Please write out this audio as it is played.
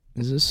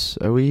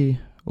Are we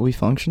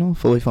functional?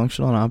 Fully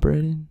functional and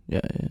operating?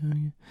 Yeah.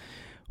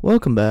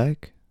 Welcome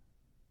back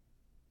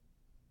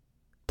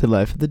to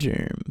Life of the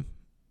Germ.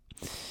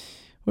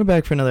 We're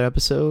back for another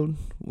episode.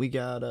 We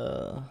got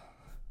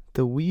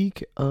the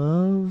week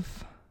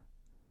of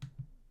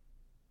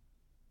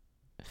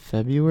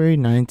February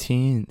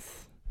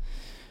 19th.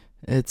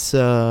 It's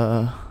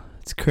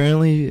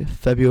currently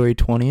February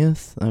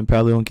 20th. I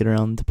probably won't get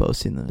around to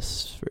posting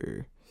this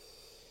for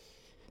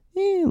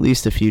at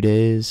least a few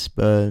days,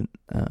 but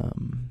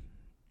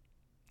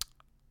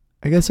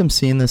I guess I'm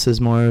seeing this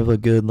as more of a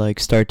good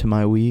start to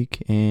my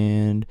week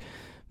and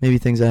maybe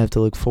things I have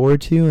to look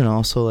forward to, and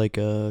also like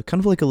a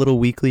kind of like a little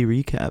weekly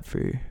recap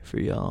for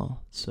y'all.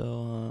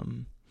 So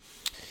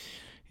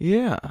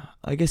yeah,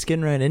 I guess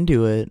getting right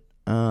into it.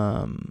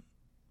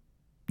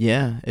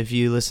 Yeah, if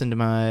you listened to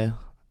my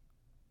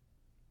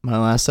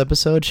last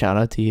episode, shout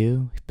out to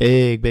you.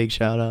 Big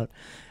shout out.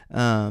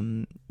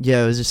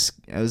 Yeah, I was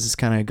just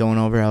kind of going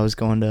over. I was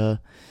going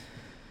to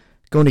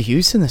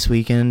Houston this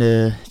weekend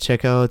to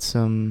check out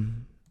a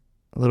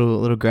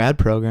little grad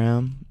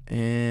program,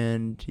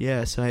 and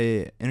yeah, so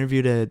I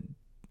interviewed at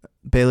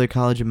Baylor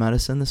College of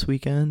Medicine this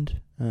weekend.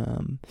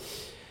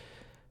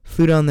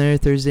 Flew down there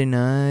Thursday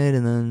night,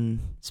 and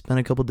then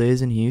spent a couple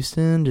days in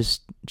Houston,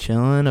 just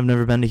chilling. I've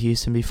never been to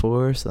Houston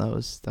before, so that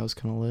was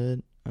kind of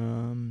lit.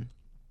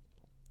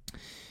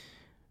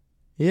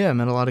 Yeah, I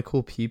met a lot of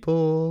cool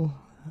people.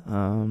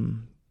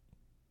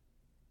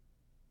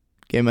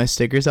 Gave my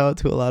stickers out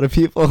to a lot of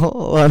people.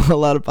 a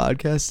lot of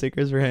podcast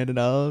stickers were handed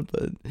out,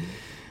 but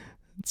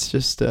it's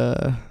just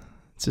how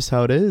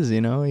it is,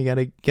 you know. You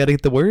gotta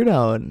get the word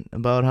out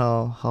about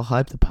how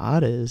hyped the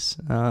pod is.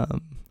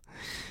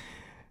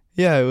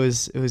 Yeah, it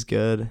was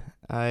good.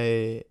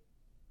 I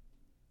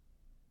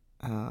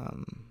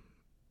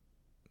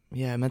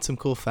met some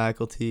cool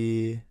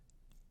faculty.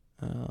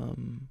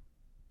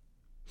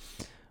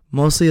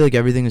 Mostly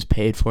everything was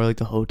paid for, like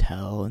the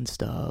hotel and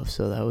stuff,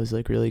 so that was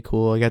really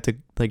cool. I got to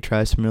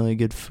try some really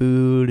good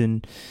food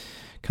and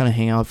kind of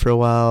hang out for a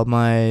while.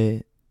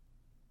 My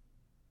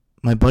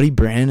buddy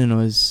Brandon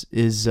I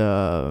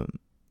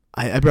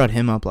brought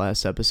him up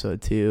last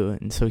episode too,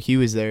 and so he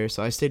was there,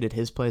 so I stayed at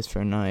his place for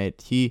a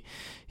night. He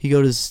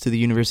goes to the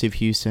University of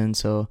Houston,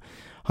 so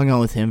hung out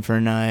with him for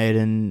a night,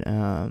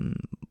 and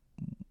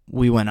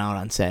we went out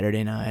on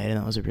Saturday night, and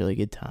that was a really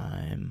good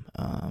time.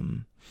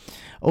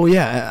 Oh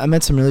yeah, I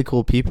met some really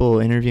cool people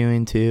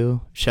interviewing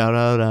too. Shout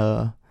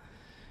out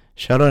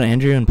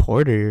Andrew and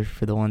Porter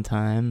for the one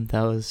time.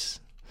 It's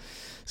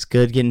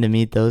good getting to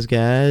meet those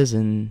guys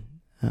and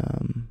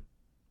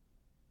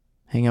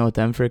hang out with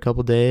them for a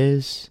couple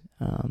days.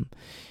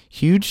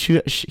 Huge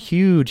shout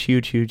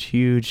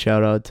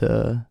out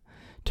to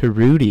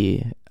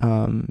Rudy.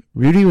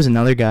 Rudy was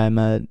another guy I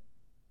met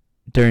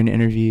during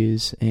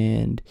interviews,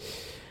 and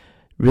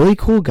really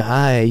cool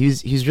guy.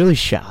 He's really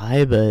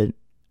shy, but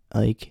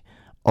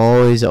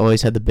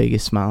always had the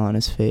biggest smile on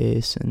his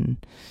face,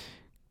 and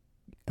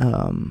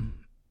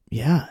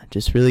yeah,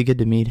 just really good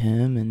to meet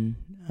him and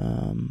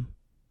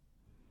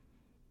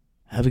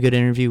have a good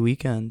interview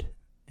weekend.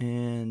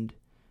 And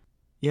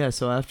yeah,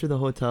 so after the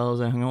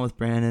hotels, I hung out with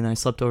Brandon. I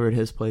slept over at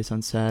his place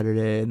on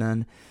Saturday, and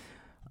then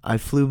I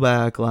flew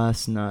back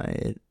last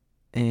night,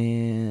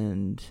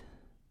 and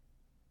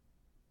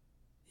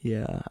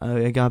yeah,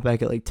 I got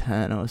back at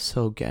 10. I was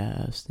so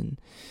gassed,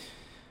 and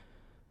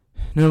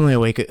normally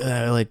I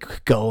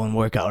go and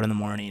work out in the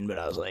morning, but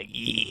I was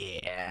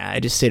I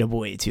just stayed up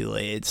way too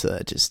late, so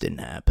that just didn't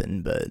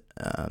happen. But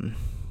it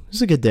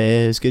was a good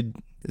day. It was good.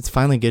 It's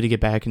finally good to get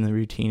back in the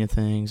routine of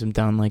things. I'm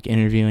done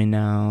interviewing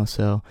now,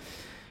 so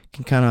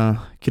can kind of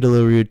get a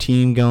little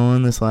routine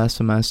going this last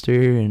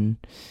semester and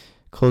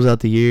close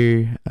out the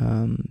year.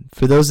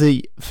 For those of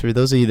you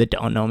that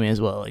don't know me as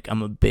well,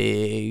 I'm a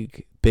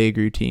big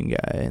routine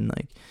guy, and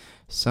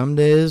some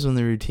days when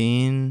the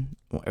routine,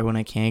 or when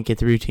I can't get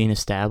the routine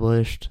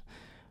established,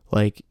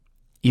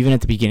 even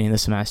at the beginning of the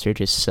semester, it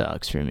just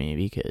sucks for me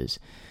because,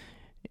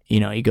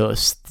 you go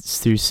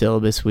through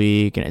syllabus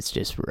week and it's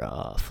just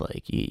rough.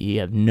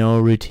 You have no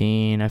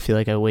routine. I feel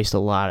I waste a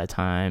lot of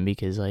time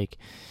because, I feel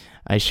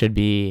I should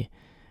be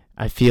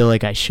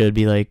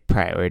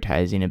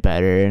prioritizing it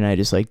better, and I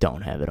just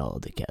don't have it all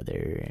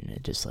together, and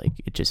it just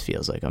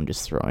feels I'm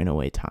just throwing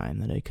away time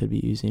that I could be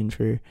using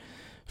for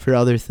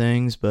other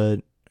things.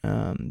 But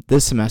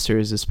this semester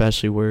is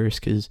especially worse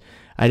because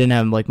I didn't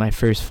have my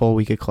first full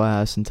week of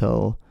class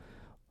until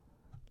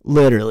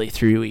literally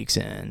 3 weeks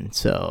in,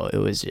 so it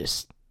was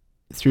just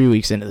 3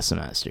 weeks into the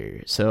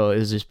semester, so it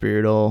was just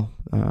brutal.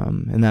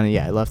 And then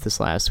I left this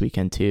last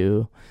weekend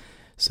too,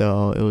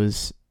 so it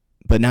was.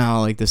 But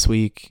now this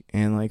week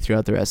and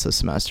throughout the rest of the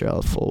semester,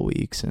 I'll have full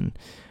weeks and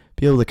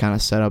be able to kind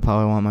of set up how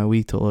I want my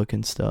week to look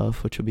and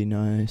stuff, which would be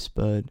nice.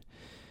 But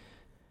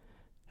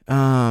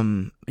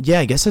yeah,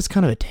 I guess that's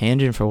kind of a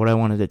tangent for what I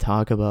wanted to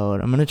talk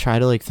about. I'm gonna try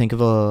to think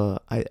of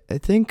I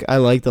think I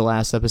liked the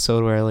last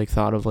episode where I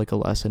thought of a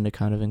lesson to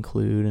kind of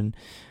include, and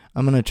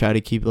I'm gonna try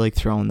to keep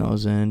throwing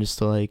those in just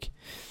to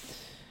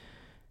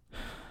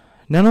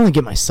not only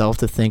get myself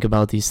to think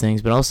about these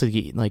things, but also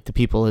get like the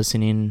people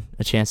listening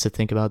a chance to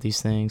think about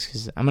these things,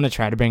 because I'm gonna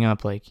try to bring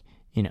up like,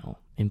 you know,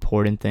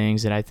 important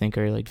things that I think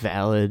are like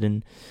valid,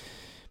 and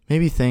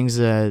maybe things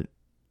that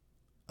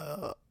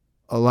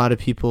a lot of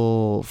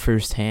people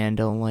firsthand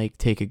don't like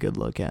take a good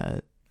look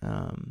at.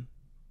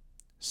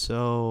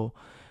 So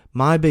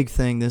my big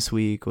thing this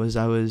week was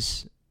I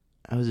was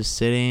just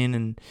sitting,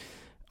 and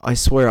I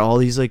swear all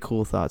these like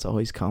cool thoughts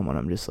always come when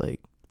I'm just like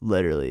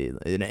literally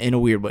in a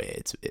weird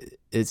way.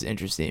 It's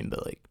interesting,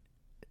 but like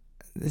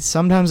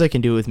sometimes I can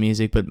do it with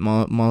music, but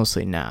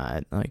mostly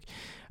not. Like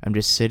I'm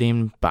just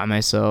sitting by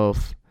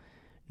myself,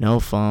 no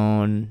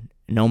phone,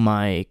 no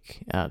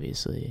mic,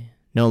 obviously,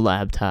 no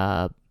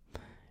laptop,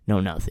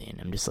 no nothing.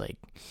 I'm just like,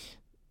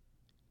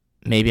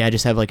 maybe I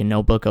just have like a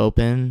notebook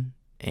open,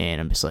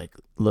 and I'm just like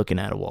looking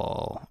at a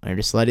wall, or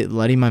just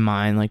letting my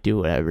mind like do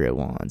whatever it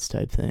wants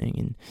type thing.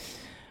 And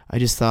I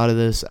just thought of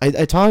this. I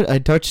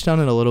touched on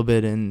it a little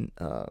bit in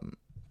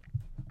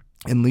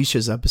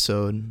Leisha's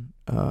episode.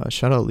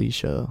 Shout out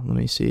Leisha. Let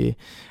me see.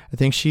 I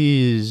think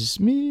she's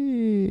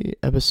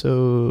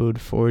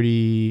episode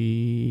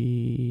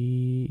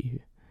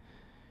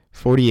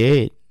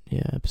 48.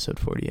 Yeah, episode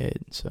 48.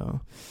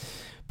 So,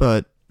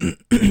 but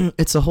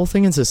it's a whole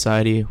thing in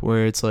society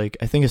where it's like,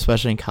 I think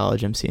especially in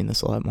college I'm seeing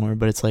this a lot more,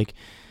 but it's like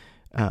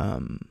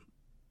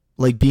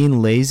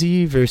being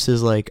lazy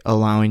versus like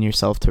allowing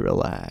yourself to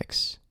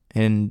relax.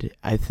 And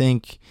I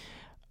think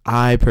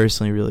I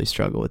personally really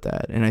struggle with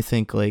that. And I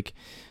think like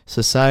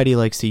society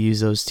likes to use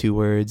those two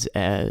words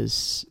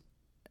as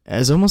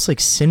almost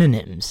like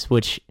synonyms,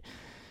 which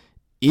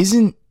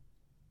isn't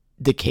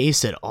the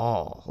case at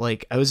all.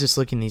 Like I was just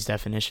looking these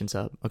definitions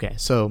up. Okay,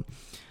 so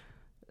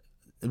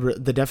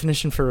the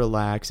definition for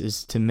relax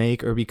is to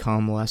make or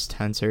become less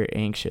tense or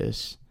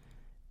anxious.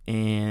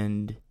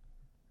 And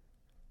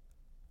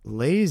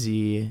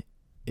lazy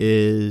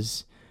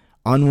is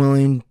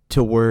unwilling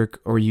to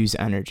work or use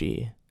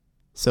energy.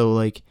 So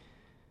like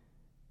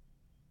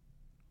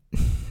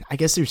I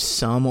guess there's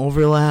some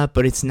overlap,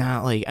 but it's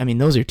not like, I mean,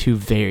 those are two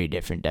very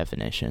different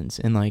definitions.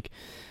 And like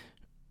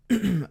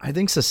I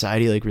think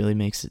society like really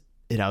makes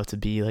it out to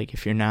be like,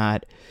 if you're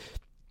not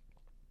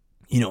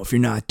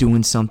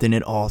doing something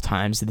at all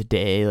times of the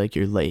day, like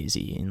you're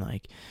lazy and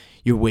like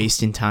you're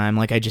wasting time.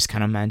 Like I just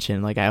kind of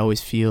mentioned, like I always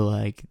feel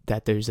like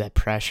that there's that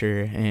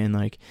pressure, and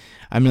like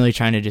I'm really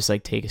trying to just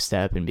like take a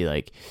step and be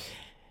like,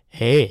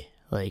 hey,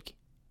 like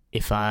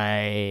if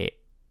I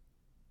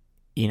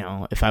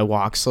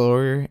walk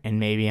slower and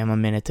maybe I'm a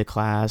minute to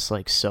class,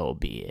 like so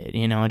be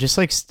it, just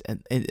like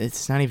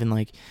it's not even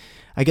like,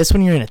 I guess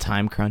when you're in a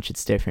time crunch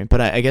it's different, but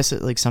I guess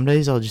like some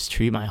days I'll just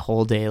treat my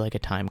whole day like a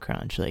time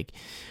crunch. Like,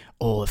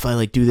 oh, if I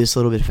like do this a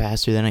little bit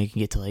faster, then I can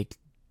get to like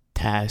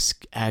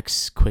task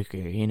X quicker,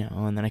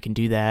 and then I can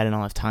do that, and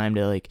I'll have time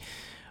to like,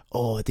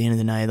 oh, at the end of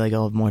the night, like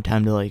I'll have more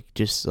time to like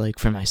just like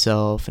for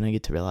myself, and I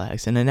get to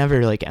relax. And it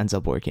never like ends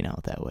up working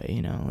out that way,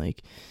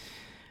 like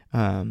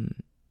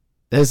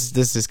this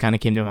just kind of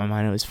came to my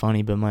mind. It was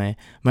funny, but my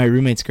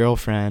roommate's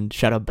girlfriend,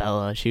 shout out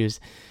Bella,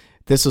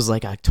 this was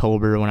like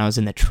October when I was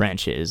in the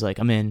trenches. Like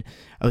I got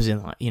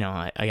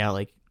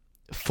like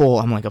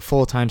I'm like a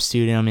full-time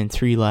student. I'm in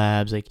 3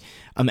 labs. Like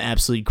I'm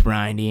absolutely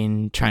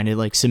grinding, trying to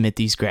like submit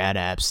these grad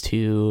apps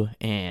too.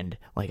 And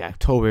like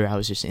October, I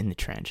was just in the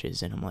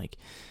trenches, and I'm like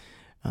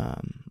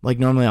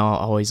normally I'll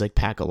always like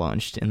pack a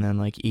lunch and then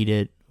like eat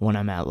it when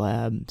I'm at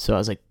lab. So I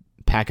was like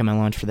packing my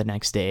lunch for the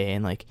next day,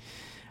 and like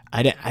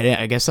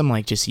I guess I'm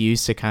like just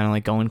used to kind of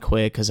like going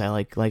quick, because I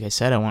like I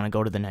said, I want to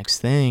go to the next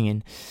thing,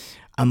 and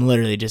I'm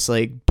literally just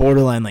like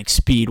borderline like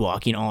speed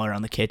walking all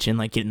around the kitchen,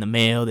 like getting the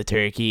mayo, the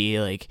turkey,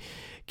 like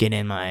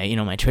getting my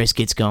my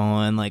Triscuits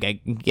going, like I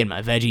get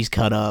my veggies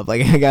cut up,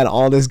 like I got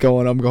all this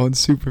going. I'm going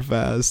super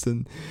fast,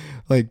 and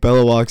like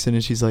Bella walks in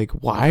and she's like,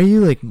 why are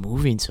you like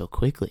moving so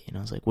quickly? And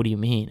I was like, what do you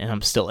mean? And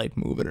I'm still like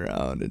moving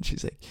around, and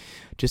she's like,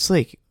 just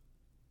like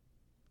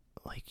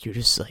you're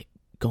just like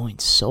going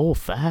so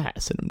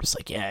fast. And I'm just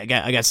like, yeah,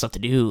 I got stuff to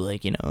do,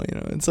 like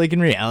it's like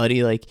in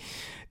reality, like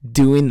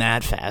doing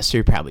that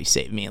faster probably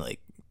saved me like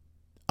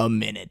a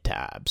minute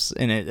tops.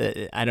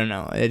 And I don't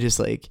know, I just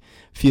like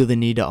feel the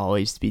need to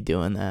always be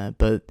doing that.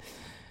 But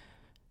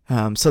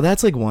so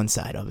that's like one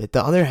side of it.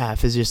 The other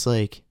half is just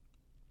like,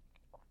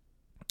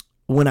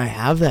 when I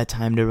have that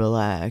time to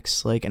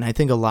relax, like, and I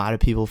think a lot of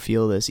people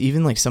feel this,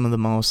 even like some of the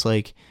most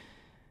like,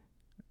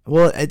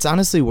 well, it's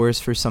honestly worse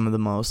for some of the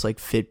most like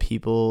fit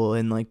people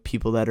and like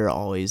people that are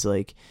always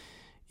like,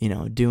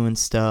 doing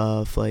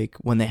stuff. Like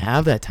when they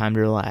have that time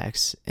to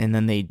relax, and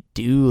then they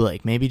do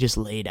like maybe just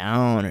lay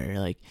down or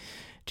like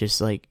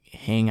just like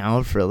hang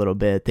out for a little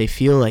bit, they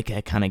feel like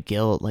that kind of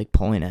guilt like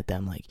pulling at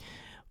them, like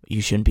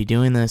you shouldn't be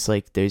doing this,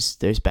 like there's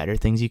better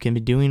things you can be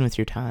doing with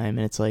your time.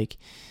 And it's like,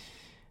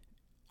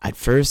 at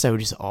first I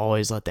would just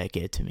always let that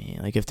get to me.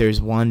 Like if there's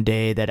one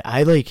day that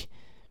I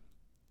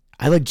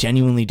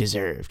genuinely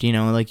deserved,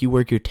 like you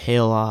work your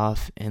tail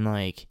off, and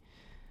like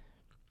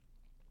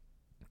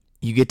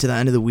you get to the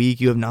end of the week,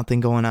 you have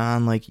nothing going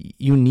on, like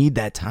you need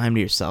that time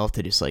to yourself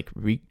to just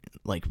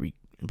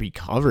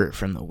recover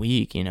from the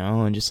week,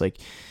 and just like,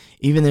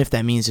 even if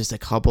that means just a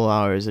couple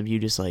hours of you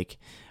just like,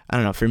 I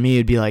don't know, for me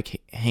it'd be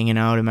like hanging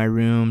out in my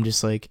room,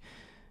 just like,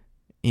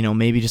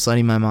 maybe just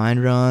letting my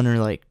mind run, or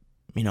like,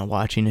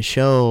 watching a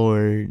show,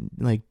 or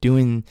like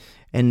doing,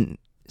 and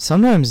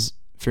sometimes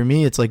for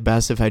me it's like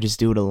best if I just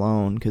do it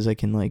alone, because I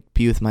can like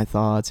be with my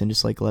thoughts and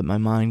just like let my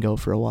mind go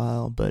for a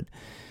while. But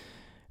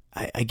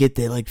I get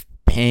the like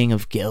pang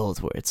of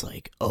guilt where it's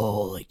like,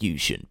 oh, like you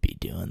shouldn't be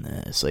doing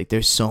this, like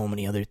there's so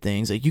many other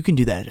things, like you can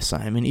do that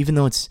assignment even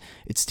though it's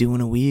due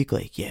in a week,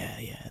 like yeah,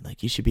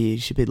 like you should be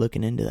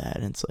looking into that.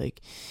 And it's like,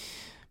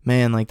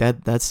 man, like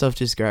that stuff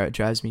just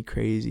drives me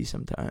crazy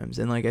sometimes.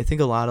 And like I think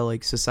a lot of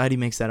like society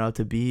makes that out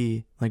to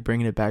be, like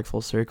bringing it back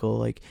full circle,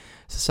 like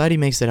society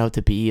makes it out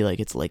to be like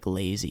it's like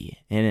lazy,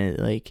 and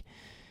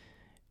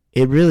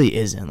it really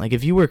isn't. Like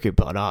if you work your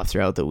butt off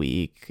throughout the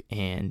week,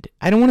 and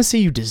I don't want to say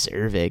you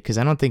deserve it, because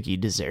I don't think you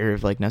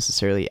deserve like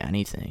necessarily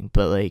anything,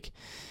 but like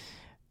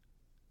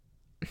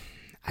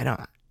I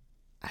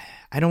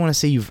don't want to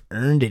say you've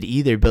earned it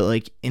either, but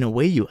like in a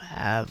way you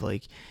have.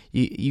 Like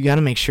you got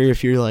to make sure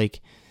if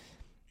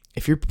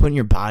you're putting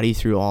your body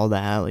through all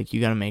that, like you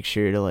got to make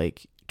sure to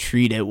like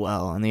treat it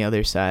well on the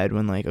other side,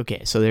 when like,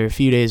 okay, so there are a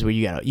few days where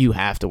you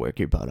have to work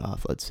your butt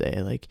off, let's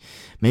say, like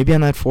maybe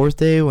on that fourth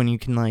day when you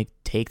can like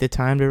take the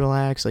time to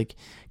relax, like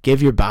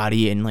give your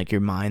body and like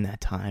your mind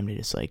that time to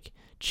just like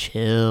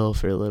chill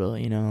for a little,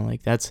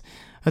 like that's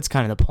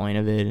kind of the point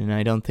of it. And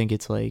I don't think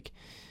it's like,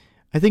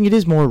 I think it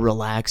is more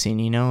relaxing,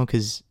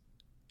 because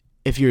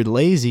if you're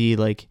lazy,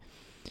 like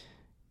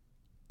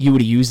you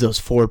would have used those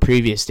 4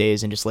 previous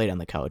days and just laid on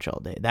the couch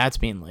all day. That's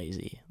being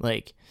lazy.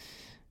 Like,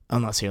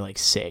 unless you're like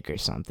sick or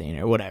something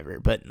or whatever,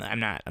 but I'm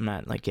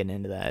not like getting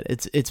into that.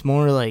 It's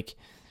more like,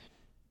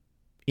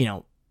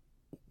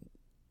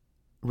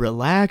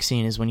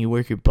 relaxing is when you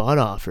work your butt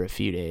off for a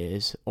few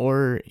days,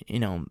 or,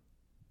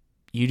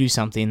 you do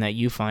something that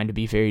you find to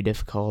be very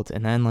difficult,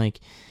 and then like,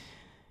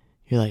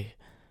 you're like,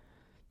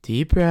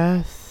 deep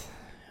breath,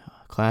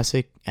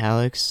 classic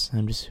Alex.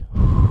 I'm just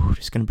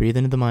going to breathe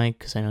into the mic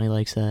because I know he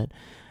likes that.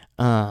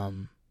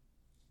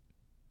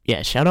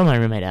 Yeah, shout out my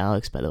roommate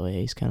Alex, by the way.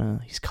 He's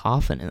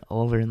coughing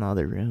over in the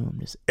other room.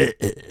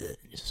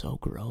 Just so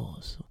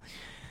gross.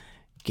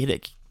 Get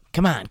it.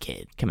 Come on,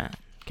 kid. Come on.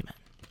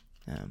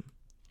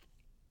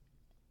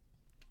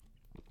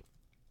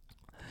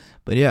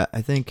 But yeah,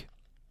 I think,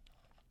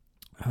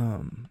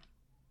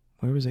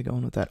 where was I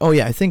going with that? Oh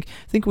yeah, I think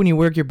when you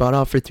work your butt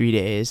off for 3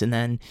 days and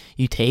then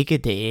you take a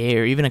day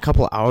or even a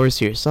couple hours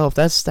to yourself,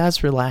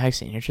 that's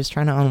relaxing. You're just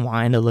trying to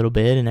unwind a little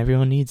bit, and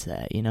everyone needs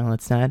that.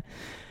 It's not,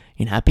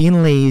 you're not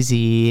being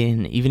lazy.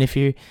 And even if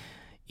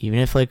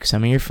like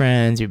some of your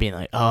friends, you're being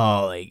like,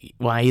 oh, like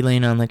why are you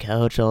laying on the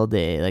couch all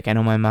day? Like I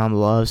know my mom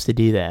loves to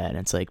do that, and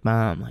it's like,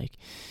 Mom, like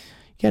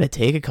you gotta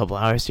take a couple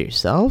hours to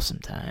yourself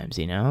sometimes,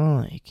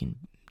 like, and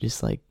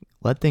just like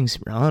let things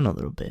run a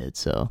little bit.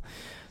 So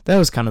that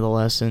was kind of the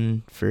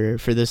lesson for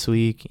this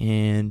week.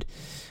 And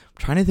I'm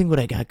trying to think what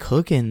I got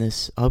cooking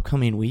this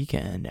upcoming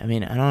weekend. I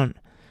mean, I don't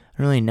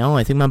really know.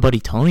 I think my buddy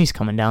Tony's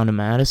coming down to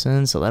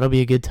Madison, so that'll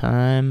be a good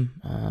time.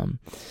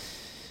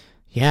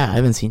 Yeah, I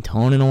haven't seen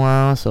Tone in a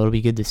while, so it'll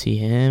be good to see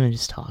him and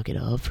just talk it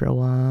up for a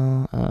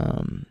while.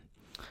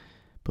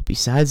 But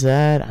besides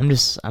that,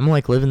 I'm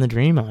like living the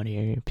dream out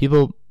here.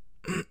 People,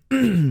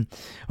 when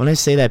I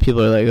say that,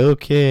 people are like,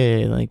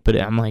 okay, like, but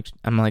I'm like,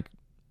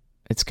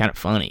 it's kind of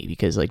funny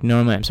because like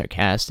normally I'm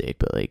sarcastic,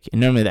 but like, and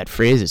normally that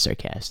phrase is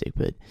sarcastic,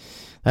 but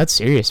that's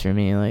serious for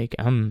me. Like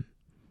I'm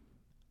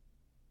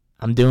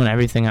doing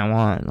everything I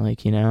want.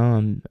 Like,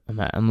 I'm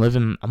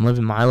living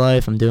my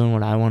life. I'm doing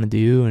what I want to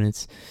do, and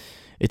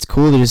it's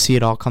cool to just see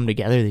it all come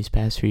together these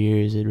past few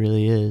years. It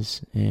really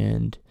is.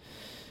 And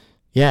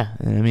yeah,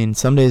 I mean,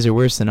 some days are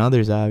worse than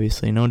others,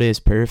 obviously. No day is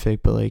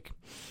perfect, but like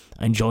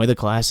I enjoy the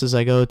classes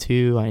I go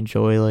to. I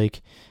enjoy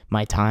like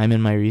my time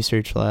in my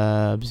research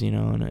labs,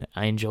 and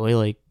I enjoy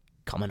like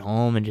coming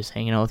home and just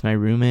hanging out with my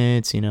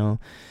roommates,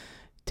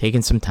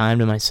 taking some time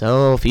to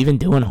myself, even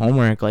doing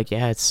homework. Like,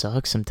 yeah, it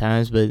sucks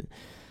sometimes, but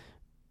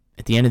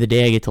at the end of the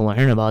day, I get to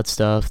learn about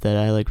stuff that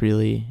I like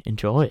really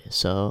enjoy.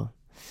 So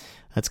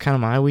that's kind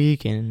of my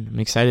week, and I'm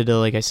excited to,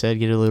 like I said,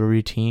 get a little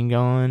routine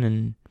going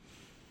and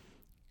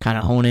kind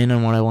of hone in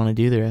on what I want to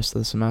do the rest of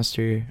the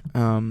semester.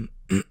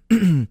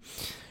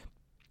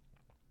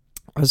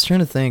 I was trying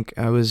to think.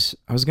 I was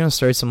gonna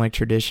start some like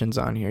traditions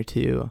on here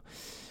too.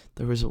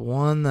 There was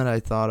one that I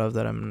thought of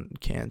that I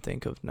can't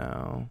think of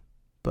now,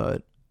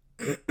 but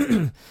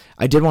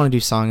I did want to do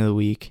song of the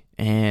week,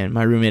 and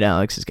my roommate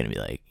Alex is gonna be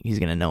like, he's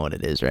gonna know what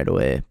it is right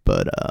away.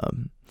 But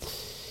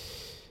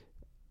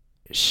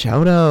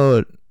shout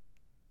out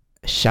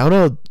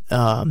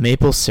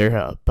Maple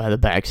Syrup by the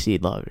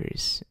Backseat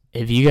Lovers.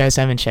 If you guys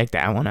haven't checked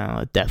that one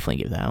out,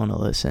 definitely give that one a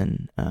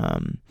listen.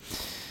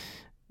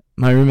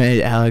 My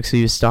roommate Alex,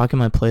 he was stalking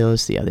my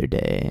playlist the other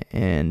day,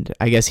 and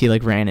I guess he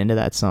like ran into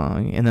that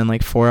song, and then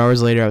like 4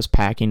 hours later I was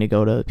packing to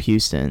go to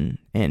Houston,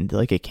 and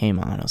like it came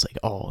on. I was like,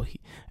 oh,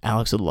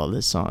 Alex would love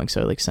this song,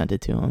 so I like sent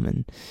it to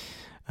him,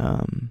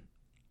 and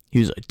he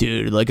was like,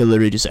 dude, like I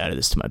literally just added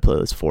this to my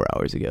playlist 4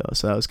 hours ago.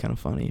 So that was kind of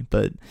funny.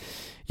 But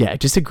yeah,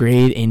 just a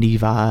great indie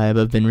vibe.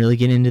 I've been really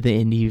getting into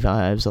the indie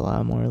vibes a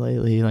lot more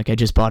lately. Like I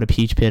just bought a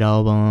Peach Pit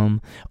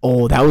album.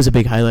 Oh, that was a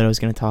big highlight I was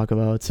going to talk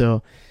about.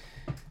 So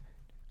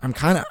I'm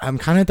kind of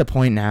at the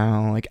point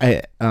now. Like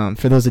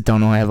for those that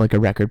don't know, I have like a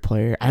record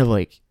player. I have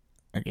like,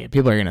 okay,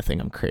 people are going to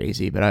think I'm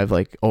crazy, but I have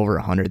like over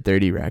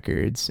 130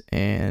 records.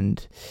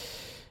 And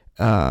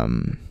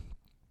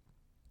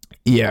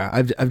yeah,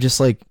 I've just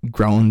like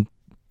grown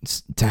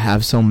to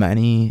have so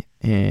many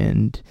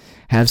and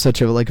have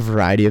such a like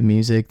variety of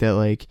music that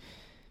like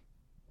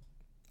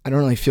I don't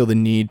really feel the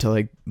need to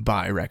like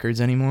buy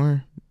records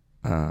anymore,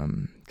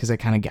 because I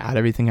kind of got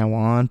everything I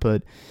want.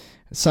 But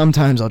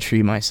sometimes I'll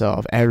treat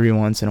myself every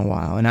once in a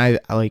while, and I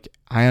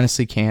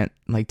honestly can't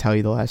like tell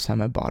you the last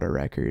time I bought a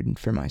record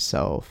for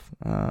myself.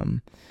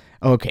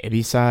 Okay,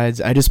 besides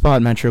I just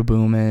bought Metro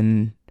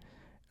Boomin,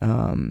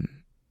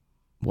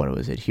 what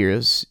was it,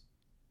 Heroes,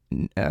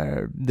 his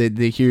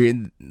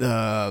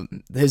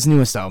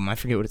newest album, I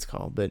forget what it's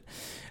called, but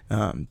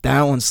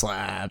that one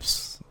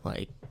slaps.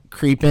 Like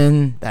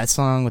Creepin', that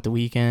song with The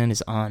Weeknd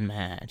is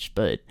unmatched.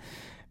 But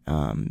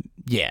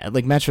yeah,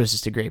 like Metro's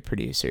just a great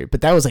producer. But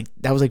that was like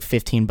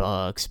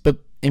 $15. But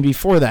and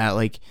before that,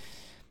 like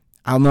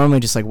I'll normally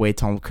just like wait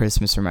till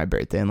Christmas or my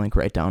birthday and like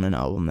write down an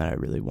album that I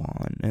really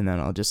want, and then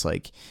I'll just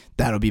like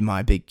that'll be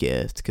my big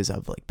gift because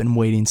I've like been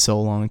waiting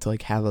so long to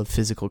like have a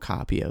physical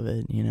copy of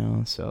it, you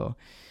know. So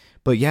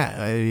but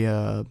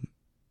yeah,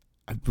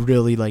 I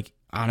really like,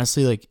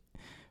 honestly, like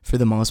for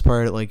the most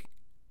part, like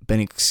been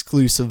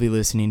exclusively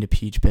listening to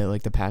Peach Pit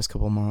like the past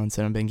couple months,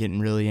 and I've been getting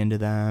really into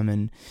them.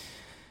 And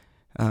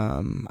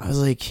I was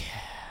like,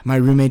 my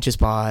roommate just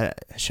bought,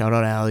 shout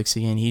out Alex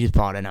again, he just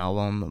bought an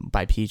album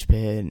by Peach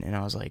Pit, and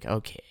I was like,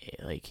 okay,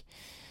 like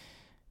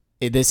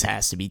this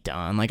has to be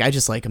done. Like I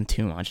just like them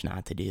too much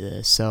not to do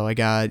this. So I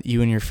got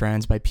You and Your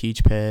Friends by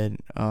Peach Pit.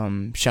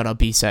 Shout out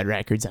B-Side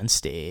Records on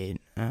State.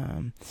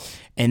 And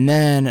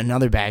then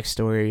another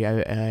backstory.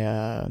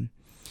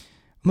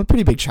 I'm a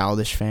pretty big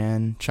Childish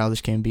fan,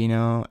 Childish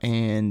Gambino,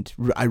 and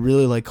I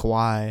really like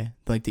Kawhi,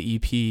 like the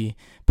EP,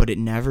 but it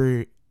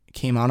never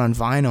came out on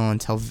vinyl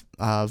until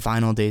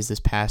Vinyl Days this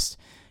past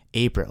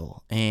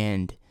April.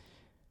 And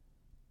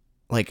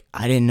like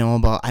I don't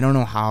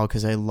know how,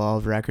 because I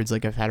love records.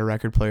 Like I've had a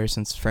record player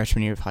since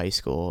freshman year of high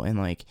school, and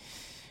like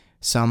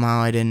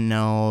somehow I didn't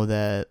know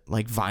that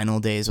like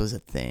Vinyl Days was a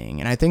thing.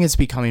 And I think it's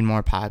becoming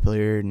more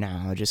popular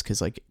now just because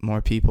like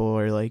more people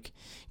are like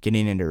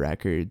getting into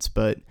records.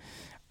 But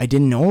I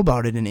didn't know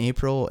about it in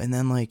April, and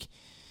then like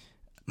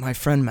my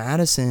friend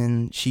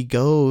Madison, she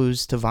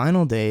goes to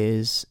Vinyl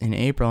Days in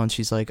April, and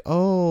she's like,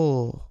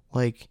 oh,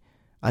 like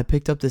I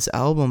picked up this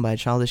album by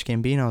Childish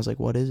Gambino. I was like,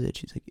 what is it?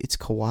 She's like, it's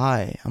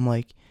Kawhi. I'm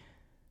like,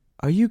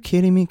 are you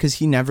kidding me? Because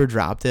he never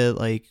dropped it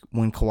like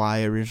when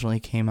Kawhi originally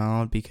came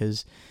out,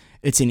 because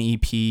it's an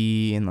EP,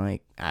 and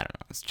like I don't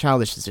know,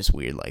 Childish is just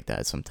weird like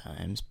that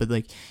sometimes. But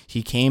like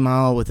he came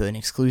out with an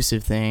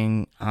exclusive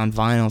thing on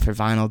vinyl for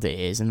Vinyl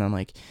Days, and then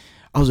like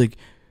I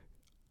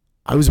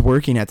was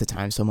working at the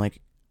time, so I'm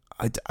like,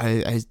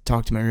 I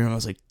talked to my room. I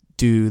was like,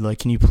 dude, like,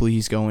 can you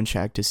please go and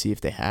check to see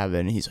if they have it?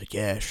 And he's like,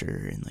 yeah, sure.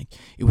 And like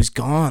it was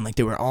gone, like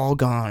they were all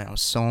gone. I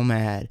was so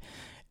mad.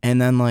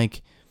 And then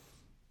like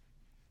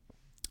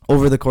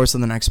over the course of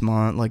the next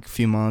month, like a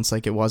few months,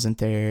 like it wasn't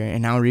there.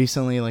 And now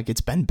recently, like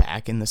it's been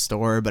back in the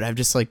store, but I've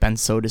just like been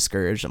so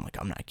discouraged. I'm like,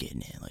 I'm not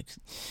getting it. Like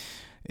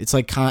it's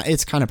like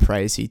it's kind of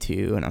pricey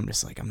too, and I'm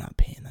just like, I'm not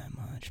paying that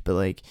much. But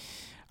like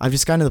I've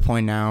just gotten to the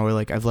point now where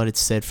like I've let it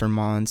sit for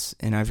months,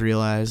 and I've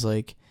realized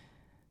like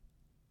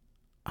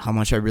how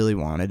much I really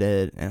wanted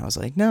it, and I was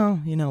like,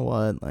 no, you know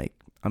what, like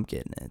I'm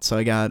getting it. So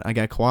I got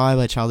Kawhi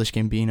by Childish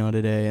Gambino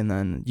today, and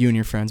then You and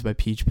Your Friends by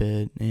Peach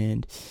Pit.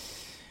 And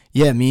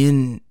yeah, me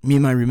and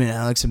my roommate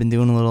Alex have been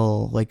doing a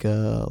little like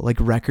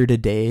record a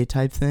day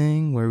type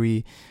thing where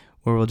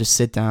we'll just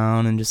sit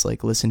down and just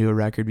like listen to a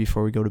record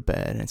before we go to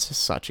bed, and it's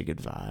just such a good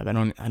vibe.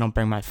 I don't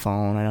bring my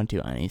phone, I don't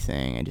do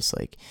anything.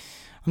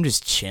 I'm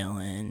just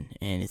chilling,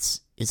 and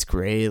it's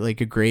great,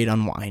 like a great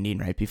unwinding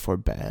right before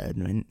bed.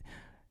 And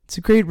it's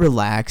a great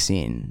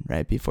relaxing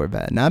right before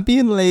bed. Not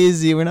being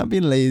lazy. We're not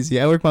being lazy.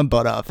 I work my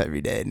butt off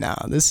every day. No,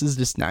 this is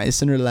just nice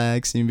and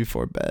relaxing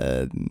before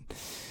bed. And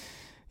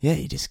yeah,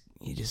 you just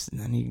and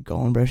then you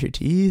go and brush your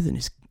teeth and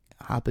just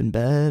hop in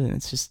bed, and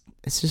it's just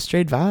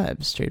straight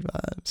vibes.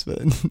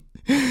 But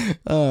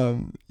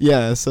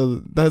yeah, so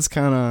that's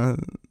kind of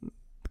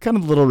a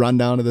little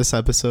rundown of this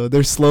episode.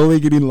 They're slowly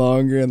getting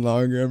longer and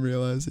longer, I'm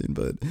realizing,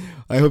 but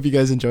I hope you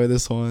guys enjoy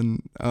this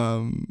one.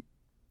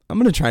 I'm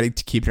going to try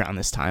to keep it around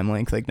this time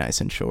length, like nice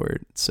and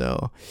short.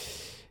 So,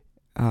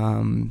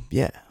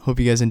 yeah, hope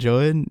you guys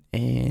enjoyed,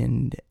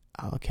 and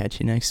I'll catch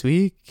you next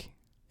week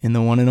in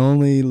the one and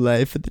only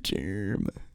Life at the Germ.